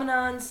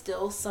phenomenon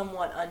still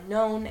somewhat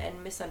unknown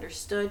and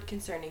misunderstood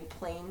concerning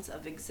planes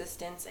of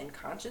existence and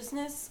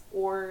consciousness,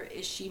 or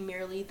is she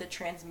merely the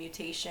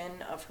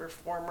transmutation of her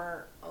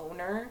former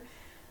owner,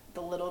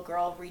 the little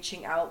girl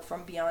reaching out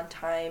from beyond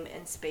time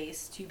and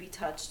space to be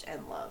touched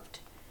and loved?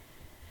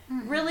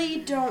 Really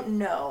don't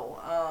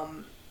know.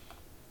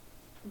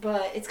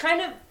 But it's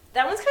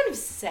that one's kind of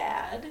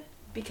sad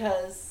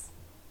because,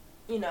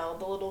 the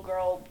little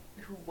girl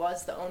who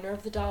was the owner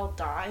of the doll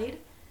died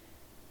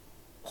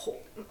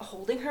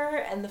holding her,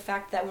 and the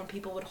fact that when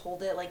people would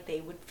hold it, they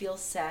would feel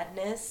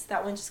sadness.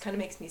 That one just kind of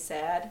makes me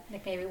sad.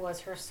 Maybe it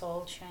was her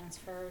soul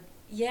transferred.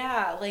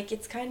 Yeah,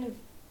 it's kind of,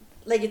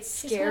 it's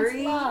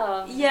scary.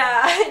 Love.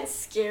 Yeah, it's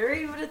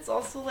scary, but it's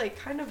also,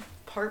 kind of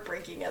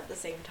heartbreaking at the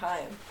same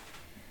time.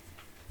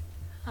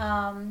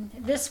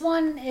 This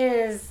one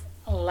is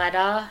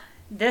Letta.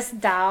 This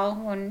doll,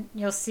 when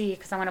you'll see,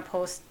 because I'm going to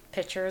post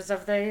pictures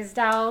of these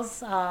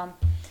dolls,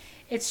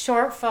 it's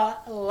short for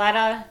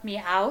Letta Me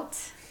Out.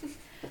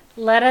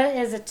 Letta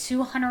is a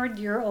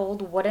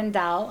 200-year-old wooden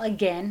doll,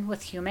 again,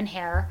 with human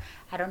hair.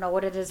 I don't know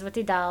what it is with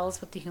the dolls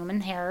with the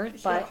human hair,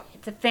 but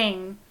it's a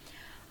thing.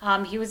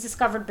 He was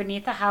discovered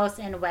beneath a house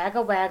in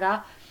Wagga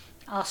Wagga,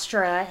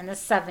 Australia in the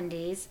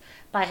 70s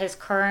by his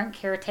current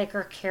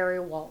caretaker, Carrie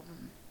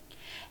Walton.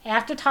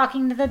 After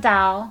talking to the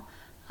doll,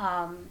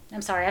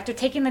 after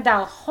taking the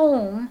doll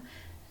home,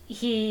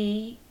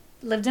 he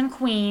lived in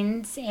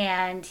Queens,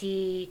 and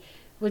he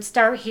would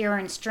start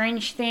hearing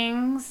strange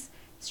things.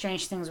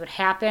 Strange things would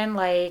happen,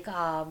 like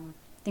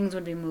things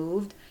would be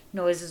moved,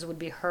 noises would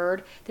be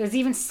heard. There's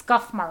even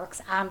scuff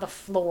marks on the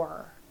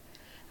floor.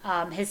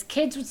 His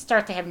kids would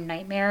start to have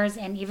nightmares,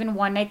 and even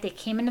one night they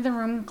came into the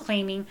room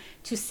claiming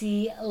to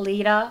see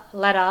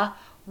Letta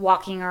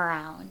walking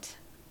around.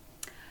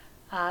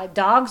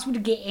 Dogs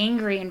would get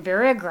angry and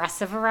very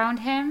aggressive around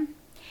him.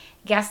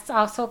 Guests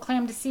also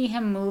claimed to see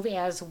him move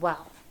as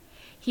well.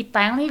 He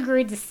finally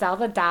agreed to sell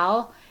the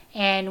doll,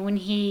 and when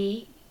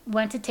he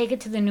went to take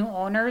it to the new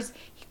owners,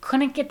 he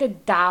couldn't get the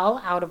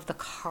doll out of the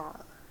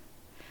car.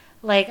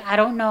 Like, I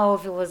don't know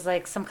if it was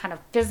like some kind of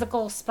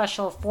physical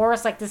special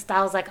force. Like, this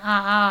doll's like,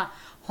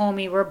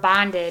 homie, we're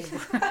bonded.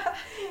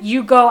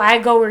 You go, I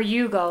go where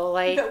you go.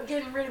 Like, no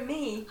getting rid of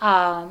me.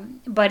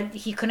 But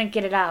he couldn't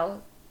get it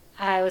out.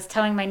 I was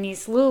telling my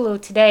niece Lulu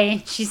today,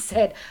 and she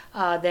said,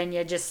 then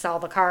you just sell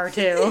the car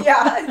too.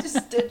 Yeah,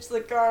 just ditch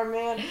the car,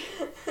 man.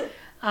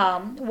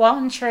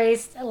 Walton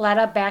traced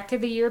Letta back to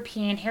the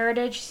European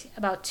heritage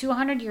about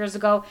 200 years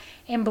ago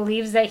and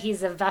believes that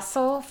he's a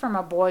vessel from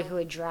a boy who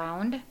had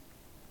drowned.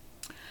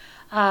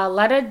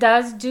 Letta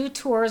does do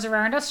tours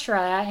around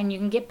Australia, and you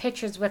can get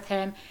pictures with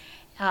him.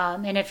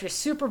 And if you're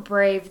super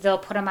brave, they'll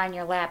put him on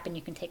your lap and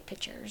you can take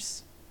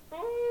pictures.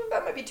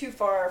 That might be too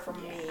far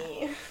from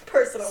me,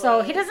 personally.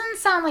 So he doesn't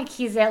sound like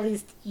he's at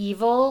least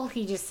evil.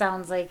 He just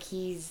sounds like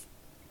he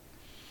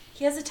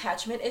has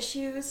attachment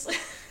issues.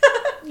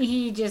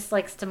 He just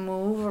likes to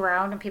move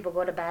around and people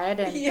go to bed.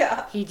 And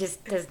he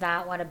just does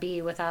not want to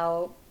be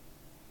without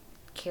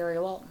Carrie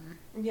Walton.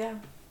 Yeah.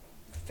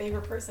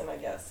 Favorite person, I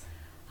guess.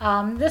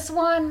 This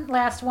one,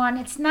 last one,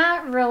 it's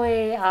not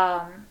really,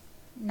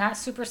 not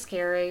super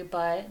scary,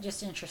 but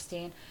just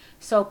interesting.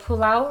 So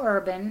Pulau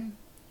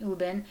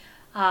Ubin,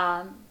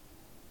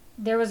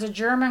 there was a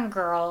German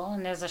girl,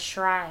 and there's a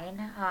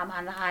shrine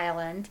on the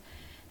island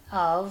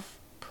of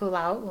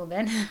Pulau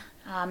Ubin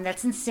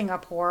that's in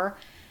Singapore.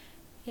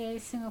 Yay,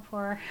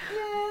 Singapore.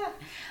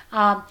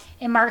 Yeah.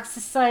 It marks the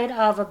site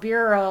of a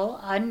burial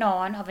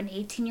unknown of an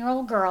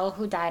 18-year-old girl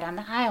who died on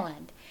the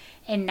island.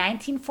 In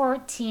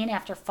 1914,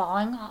 after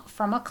falling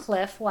from a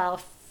cliff while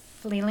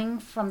fleeing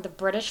from the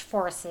British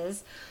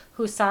forces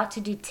who sought to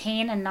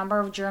detain a number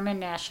of German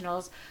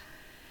nationals,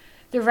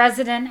 the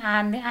resident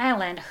on the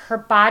island, her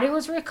body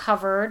was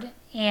recovered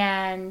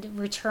and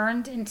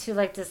returned into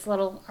like this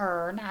little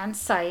urn on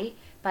site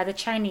by the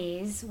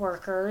Chinese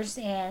workers,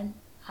 and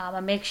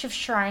a makeshift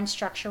shrine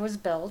structure was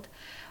built.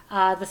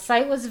 The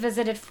site was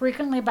visited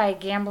frequently by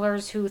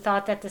gamblers who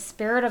thought that the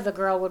spirit of the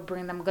girl would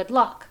bring them good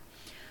luck.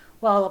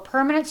 Well, a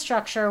permanent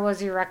structure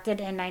was erected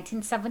in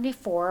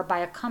 1974 by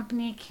a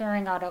company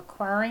carrying out a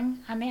quarrying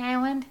on the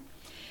island.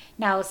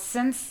 Now,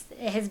 since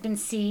it has been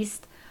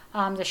ceased,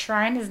 the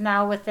shrine is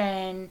now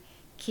within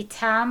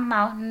Kitam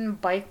Mountain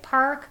Bike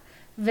Park.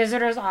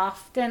 Visitors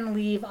often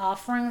leave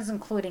offerings,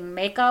 including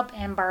makeup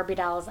and Barbie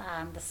dolls,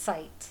 on the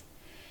site.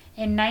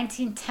 In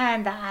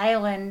 1910, the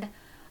island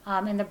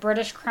in the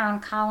British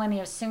Crown colony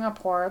of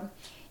Singapore,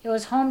 it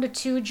was home to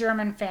two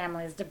German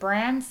families, the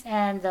Brandts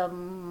and the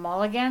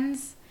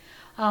Mulligans,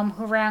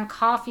 who ran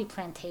coffee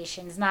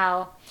plantations.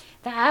 Now,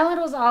 the island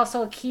was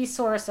also a key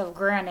source of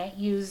granite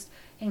used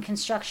in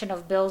construction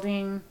of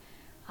building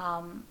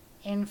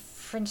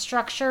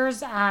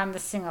infrastructures on the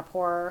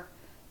Singapore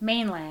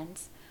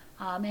mainland.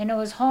 And it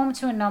was home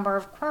to a number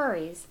of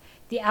quarries.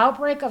 The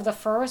outbreak of the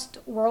First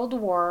World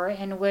War,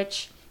 in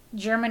which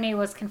Germany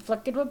was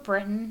conflicted with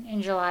Britain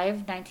in July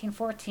of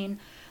 1914,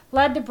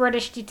 led the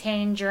British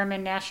detain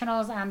German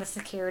nationals on the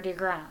security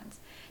grounds.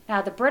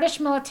 Now, the British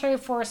military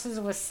forces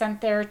was sent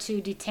there to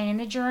detain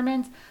the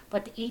Germans,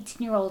 but the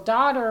 18-year-old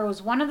daughter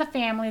was one of the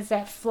families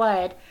that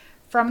fled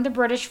from the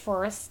British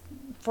forces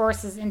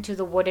into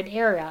the wooded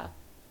area.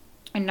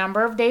 A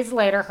number of days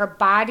later, her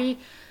body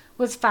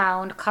was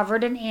found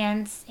covered in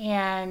ants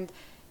and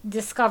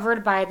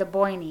discovered by the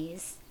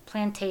Boynes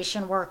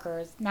plantation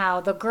workers.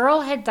 Now, the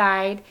girl had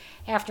died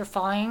after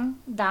falling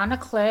down a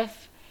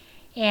cliff,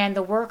 and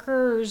the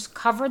workers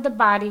covered the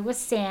body with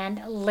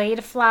sand,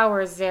 laid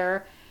flowers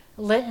there,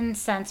 lit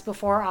incense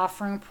before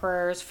offering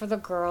prayers for the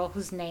girl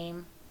whose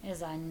name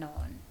is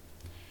unknown.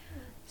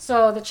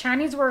 So the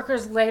Chinese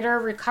workers later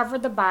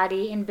recovered the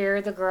body and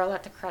buried the girl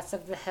at the crest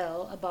of the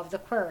hill above the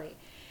quarry.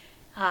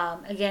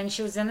 Again,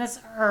 she was in this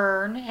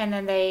urn, and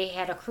then they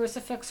had a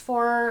crucifix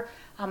for her,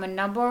 a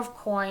number of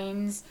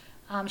coins.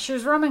 She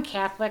was Roman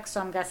Catholic, so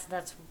I'm guessing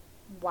that's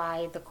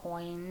why the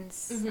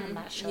coins. Mm-hmm. I'm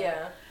not sure.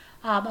 Yeah.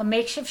 A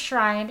makeshift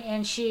shrine,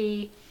 and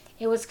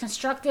it was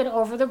constructed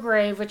over the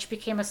grave, which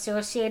became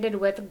associated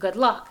with good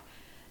luck.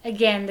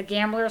 Again, the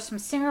gamblers from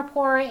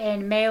Singapore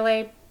and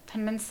Malay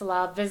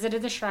Peninsula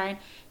visited the shrine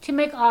to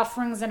make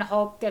offerings in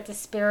hope that the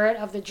spirit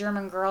of the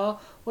German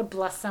girl would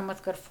bless them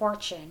with good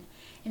fortune.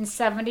 In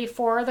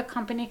 1974, the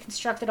company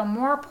constructed a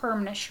more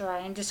permanent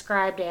shrine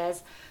described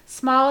as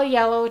Small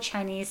Yellow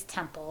Chinese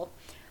Temple.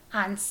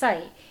 on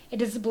site.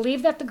 It is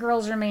believed that the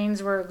girl's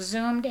remains were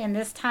exhumed and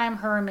this time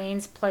her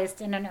remains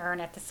placed in an urn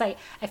at the site.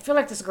 I feel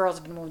like this girl's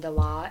been moved a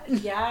lot.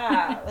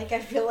 Yeah, like I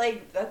feel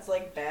like that's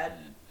like bad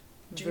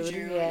juju.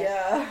 Voodoo,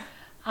 Yeah.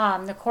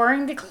 The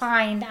quarrying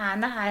declined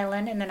on the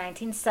island in the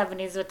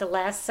 1970s with the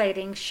last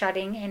sighting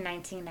shutting in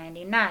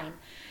 1999.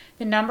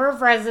 The number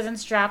of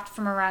residents dropped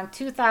from around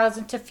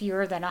 2,000 to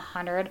fewer than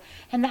 100,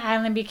 and the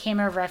island became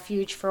a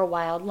refuge for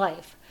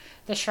wildlife.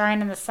 The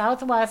shrine in the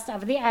southwest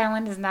of the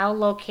island is now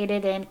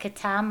located in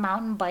Katam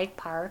Mountain Bike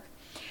Park.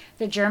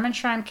 The German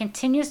shrine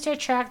continues to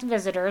attract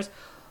visitors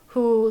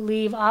who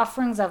leave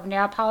offerings of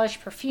nail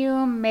polish,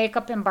 perfume,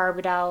 makeup, and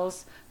Barbie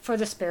dolls for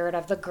the spirit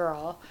of the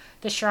girl.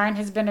 The shrine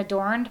has been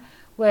adorned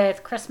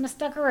with Christmas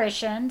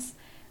decorations,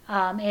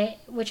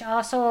 which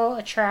also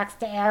attracts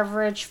the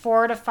average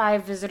 4 to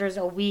 5 visitors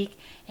a week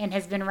and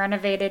has been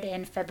renovated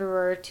in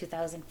February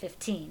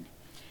 2015.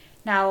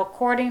 Now,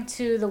 according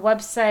to the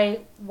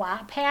website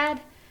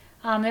Wattpad,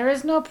 there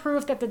is no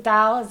proof that the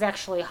doll is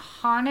actually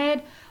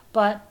haunted,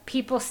 but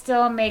people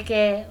still make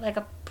it like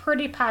a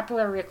pretty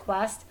popular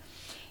request.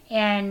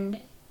 And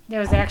there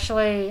was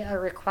actually a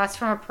request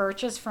from a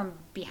purchase from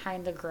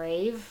Behind the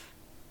Grave.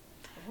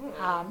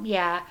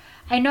 Yeah,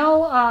 I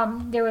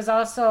know there was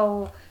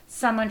also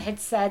someone had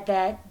said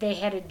that they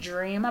had a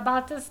dream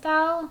about this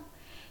doll,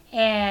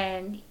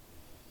 and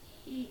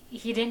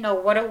he didn't know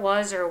what it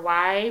was or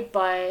why,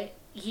 but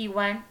he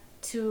went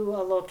to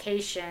a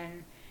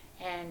location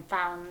and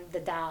found the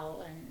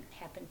doll and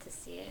happened to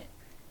see it.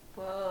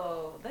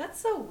 Whoa, that's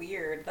so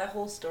weird. That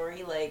whole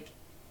story, like,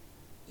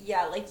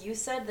 yeah, like you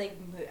said,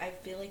 I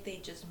feel like they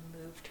just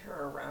moved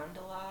her around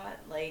a lot,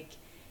 like,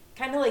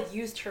 kind of like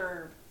used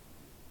her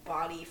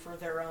body for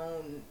their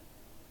own,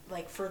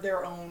 like, for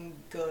their own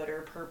good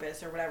or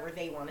purpose or whatever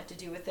they wanted to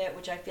do with it,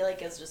 which I feel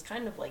like is just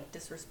kind of like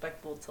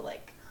disrespectful to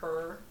like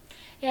her.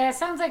 Yeah, it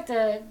sounds like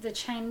the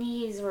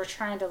Chinese were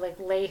trying to like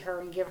lay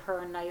her and give her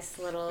a nice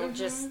little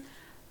just,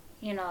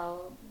 you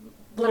know,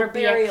 let her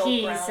be at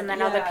peace, ground. And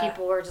then other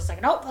people were just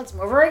like, nope, let's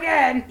move her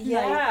again.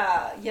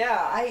 Yeah, like,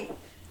 yeah.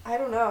 I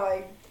don't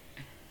know.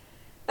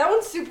 That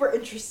one's super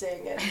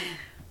interesting, and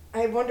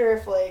I wonder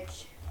if like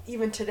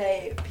even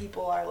today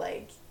people are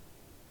like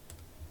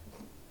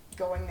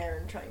going there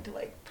and trying to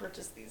like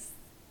purchase these.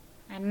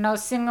 I know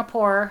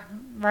Singapore.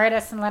 Write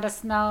us and let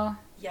us know.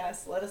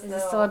 Yes, let us know.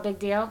 Is it still a big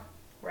deal?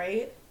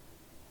 Right?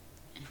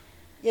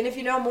 And if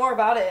you know more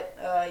about it,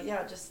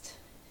 just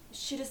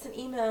shoot us an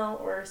email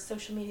or a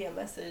social media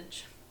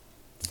message.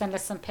 Send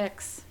us some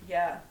pics.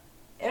 Yeah.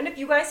 And if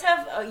you guys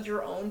have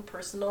your own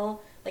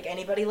personal, like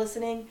anybody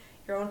listening,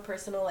 your own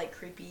personal like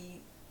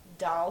creepy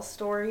doll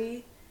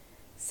story,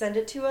 send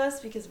it to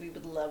us because we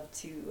would love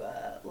to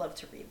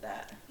read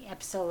that.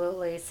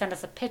 Absolutely. Send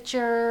us a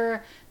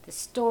picture, the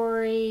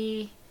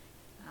story,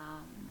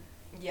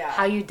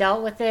 how you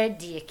dealt with it.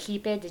 Do you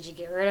keep it? Did you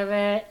get rid of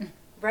it?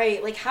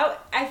 Right. Like how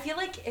I feel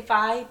like if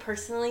I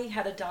personally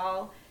had a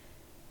doll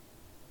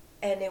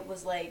and it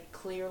was like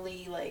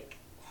clearly like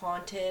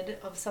haunted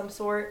of some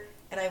sort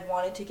and I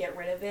wanted to get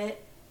rid of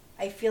it,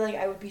 I feel like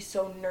I would be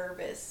so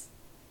nervous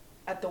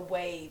at the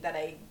way that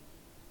I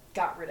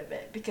got rid of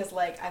it because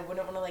like I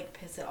wouldn't want to like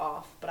piss it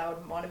off, but I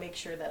would want to make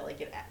sure that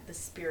like the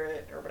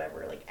spirit or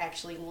whatever like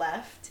actually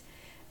left,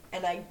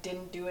 and I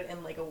didn't do it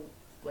in like a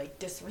like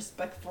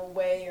disrespectful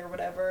way or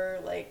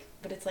whatever, like,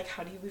 but it's like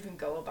how do you even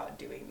go about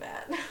doing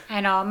that? I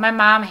know my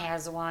mom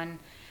has one.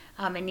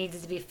 It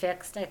needs to be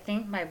fixed. I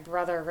think my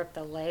brother ripped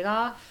the leg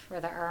off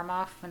or the arm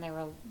off when they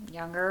were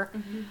younger.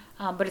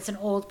 Mm-hmm. But it's an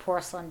old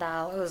porcelain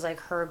doll. It was like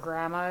her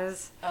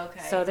grandma's.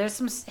 Okay. So there's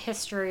some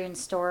history and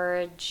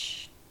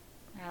storage.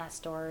 Not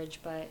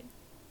storage, but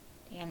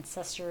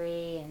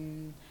ancestry,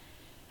 and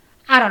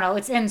I don't know.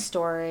 It's in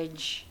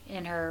storage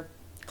in her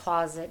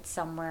closet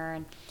somewhere.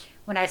 And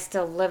when I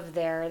still lived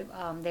there,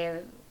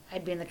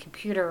 I'd be in the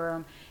computer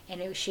room,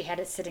 and she had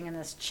it sitting in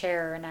this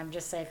chair, and I'm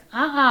just like,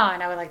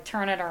 and I would like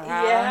turn it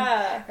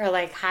around, or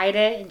like hide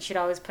it, and she'd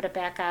always put it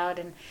back out,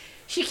 and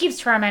she keeps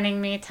tormenting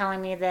me, telling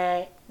me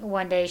that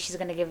one day she's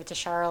gonna give it to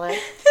Charlotte,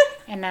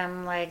 and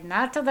I'm like,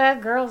 not till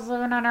that girl's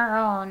living on her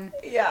own.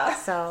 Yeah.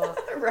 So,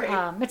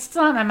 right. It's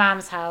still at my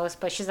mom's house,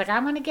 but she's like,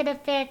 I'm gonna get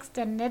it fixed,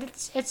 and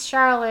it's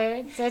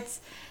Charlotte,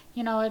 it's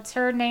you know, it's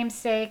her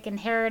namesake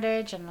and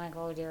heritage. I'm like,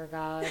 oh dear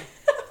God.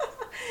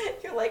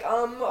 You're like,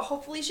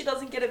 hopefully she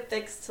doesn't get it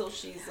fixed till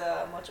she's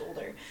much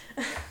older.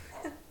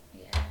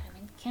 Yeah, I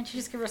mean, can't you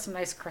just give her some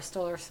nice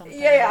crystal or something?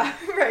 Yeah,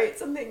 right.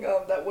 Something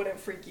that wouldn't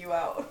freak you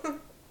out.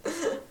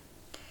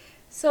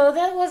 So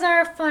that was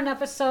our fun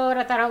episode.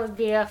 I thought it would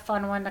be a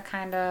fun one to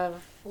kind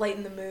of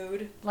lighten the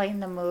mood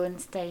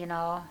and stay, you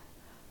know,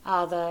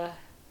 all the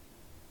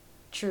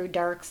true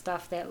dark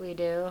stuff that we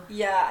do.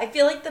 Yeah, I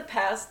feel like the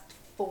past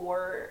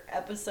 4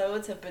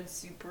 episodes have been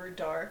super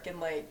dark and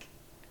like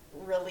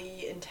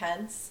really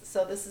intense,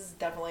 so this is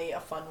definitely a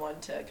fun one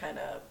to kind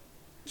of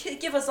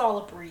give us all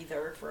a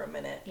breather for a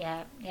minute.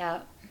 Yeah.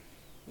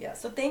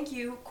 So thank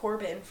you,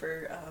 Corbin,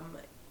 for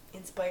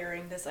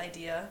inspiring this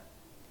idea.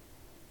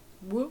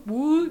 Woot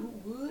woot.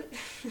 Woot.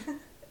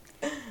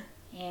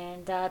 And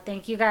And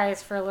thank you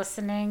guys for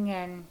listening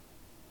and,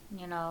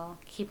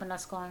 keeping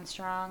us going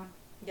strong.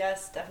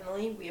 Yes,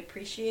 definitely. We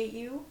appreciate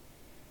you.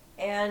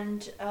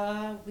 And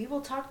we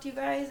will talk to you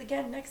guys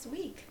again next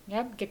week.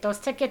 Yep, get those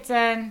tickets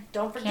in.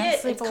 Don't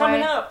forget, it's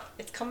coming up.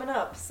 It's coming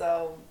up,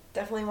 so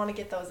definitely want to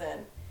get those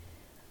in.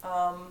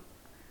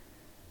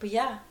 But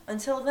yeah,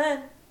 until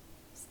then,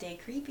 stay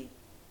creepy.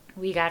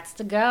 We gots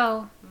to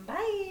go.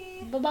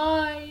 Bye.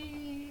 Bye-bye.